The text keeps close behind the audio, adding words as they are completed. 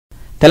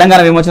తెలంగాణ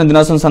విమోచన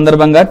దినోత్సవం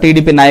సందర్భంగా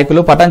టీడీపీ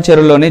నాయకులు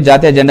పటాన్చెరులోని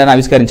జాతీయ జెండాను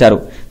ఆవిష్కరించారు.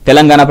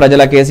 తెలంగాణ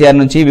ప్రజల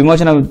కేసీఆర్ నుంచి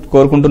విమోచన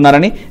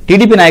కోరుకుంటున్నారని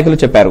టీడీపీ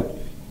నాయకులు చెప్పారు.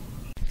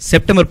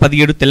 సెప్టెంబర్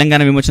 17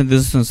 తెలంగాణ విమోచన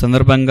దినోత్సవం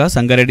సందర్భంగా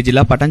సంగారెడ్డి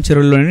జిల్లా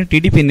పటాన్చెరులోని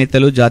టీడీపీ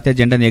నేతలు జాతీయ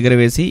జెండాను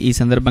ఎగురవేసి ఈ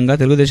సందర్భంగా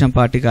తెలుగుదేశం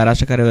పార్టీ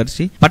రాష్ట్ర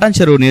కార్యదర్శి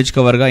పటాన్చెరు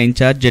నియోజకవర్గ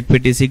ఇన్ఛార్జ్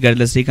జెడ్పీటీసీ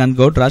గడ్ల శ్రీకాంత్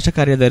గౌడ్, రాష్ట్ర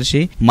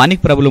కార్యదర్శి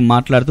మాణిక్ ప్రభులు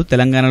మాట్లాడుతూ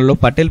తెలంగాణలో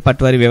పటేల్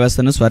పట్వారీ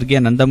వ్యవస్థను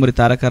స్వర్గీయ నందమూరి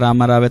తారక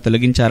రామారావే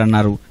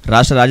తొలగించారన్నారు.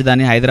 రాష్ట్ర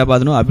రాజధాని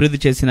హైదరాబాద్ ను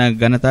అభివృద్ధి చేసిన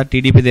ఘనత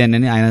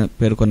టీడీపీదేనని ఆయన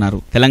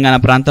పేర్కొన్నారు. తెలంగాణ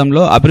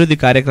ప్రాంతంలో అభివృద్ధి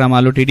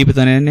కార్యక్రమాలు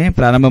టీడీపీతోనే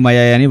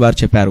ప్రారంభమయ్యాయని వారు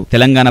చెప్పారు.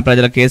 తెలంగాణ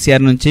ప్రజల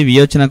కేసీఆర్ నుంచి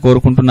విమోచన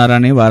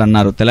కోరుకుంటున్నారని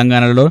వారన్నారు.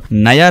 తెలంగాణలో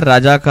నయా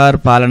రజాకార్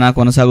పాలన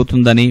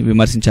కొనసాగుతుందని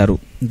విమర్శించారు.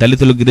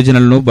 దళితులు,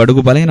 గిరిజనులను,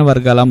 బడుగు బలహీన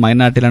వర్గాల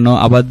మైనార్టీలను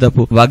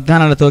అబద్ధపు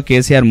వాగ్దానాలతో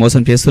కేసీఆర్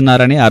మోసం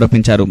చేస్తున్నారని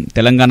ఆరోపించారు.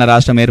 తెలంగాణ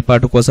రాష్ట్రం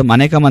ఏర్పాటు కోసం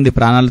అనేక మంది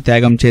ప్రాణాలు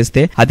త్యాగం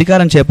చేస్తే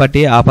అధికారం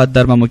చేపట్టి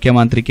ఆపద్ధర్మ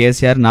ముఖ్యమంత్రి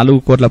కేసీఆర్ 4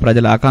 కోట్ల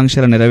ప్రజల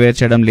ఆకాంక్షలు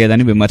నెరవేర్చడం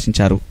లేదని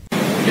విమర్శించారు.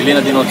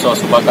 విలీన దినోత్సవ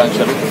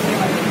శుభాకాంక్షలు.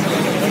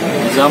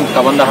 నిజాం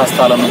కబంధ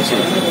హస్తాల నుంచి,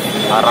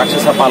 ఆ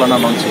రాక్షస పాలన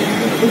నుంచి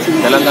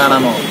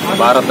తెలంగాణను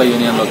భారత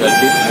యూనియన్లో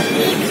కలిపి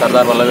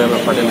సర్దార్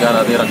వల్లభాయ్ పటేల్ గారు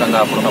అదే రకంగా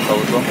అప్పుడున్న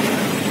ప్రభుత్వం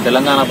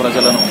తెలంగాణ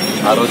ప్రజలను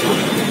ఆ రోజు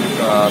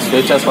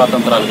స్వేచ్ఛా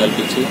స్వాతంత్రాలు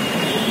కల్పించి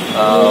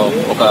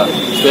ఒక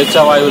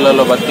స్వేచ్ఛా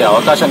వాయువులలో బతికే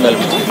అవకాశం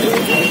కల్పించింది.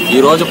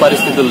 ఈరోజు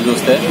పరిస్థితులు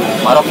చూస్తే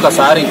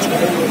మరొక్కసారి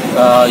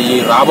ఈ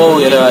రాబో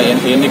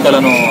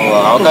ఎన్నికలను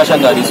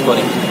అవకాశంగా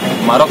తీసుకొని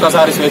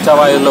మరొకసారి స్వేచ్ఛా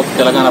వాయువుల్లో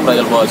తెలంగాణ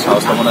ప్రజలు పోవాల్సిన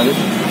అవసరం ఉన్నది.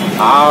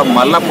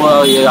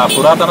 ఆ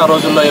పురాతన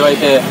రోజుల్లో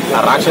ఏవైతే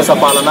రాక్షస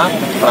పాలన,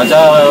 ప్రజా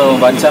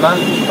వంచన,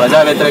 ప్రజా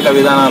వ్యతిరేక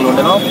విధానాలు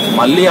ఉండేనో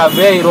మళ్ళీ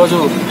అవే ఈరోజు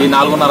ఈ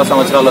 4.5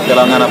 సంవత్సరాల్లో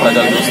తెలంగాణ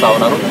ప్రజలు చూస్తూ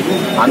ఉన్నారు.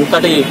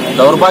 అంతటి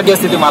దౌర్భాగ్య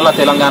స్థితి మళ్ళా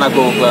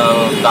తెలంగాణకు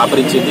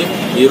దాపరించింది.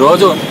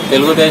 ఈరోజు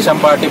తెలుగుదేశం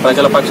పార్టీ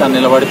ప్రజల పక్షాన్ని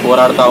నిలబడి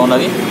పోరాడుతూ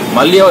ఉన్నది.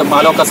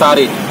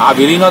 మళ్ళొకసారి ఆ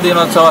విలీన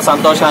దినోత్సవ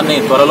సంతోషాన్ని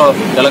త్వరలో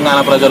తెలంగాణ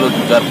ప్రజలు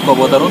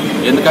జరుపుకోబోతారు.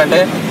 ఎందుకంటే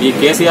ఈ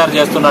కేసీఆర్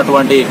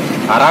చేస్తున్నటువంటి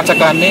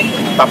అరాచకాన్ని,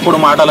 తప్పుడు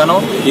మాటలను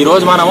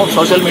ఈరోజు మనము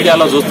సోషల్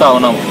మీడియాలో చూస్తూ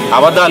ఉన్నాం.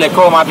 అబద్ధాలు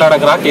ఎక్కువ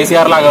మాట్లాడకరా,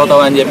 కేసీఆర్ లాగా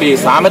అవుతావు అని చెప్పి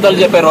సామెతలు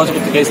చెప్పే రోజు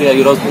కేసీఆర్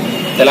ఈరోజు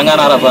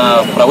తెలంగాణ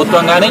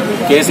ప్రభుత్వం కానీ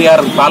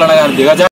కేసీఆర్ పాలన కానీ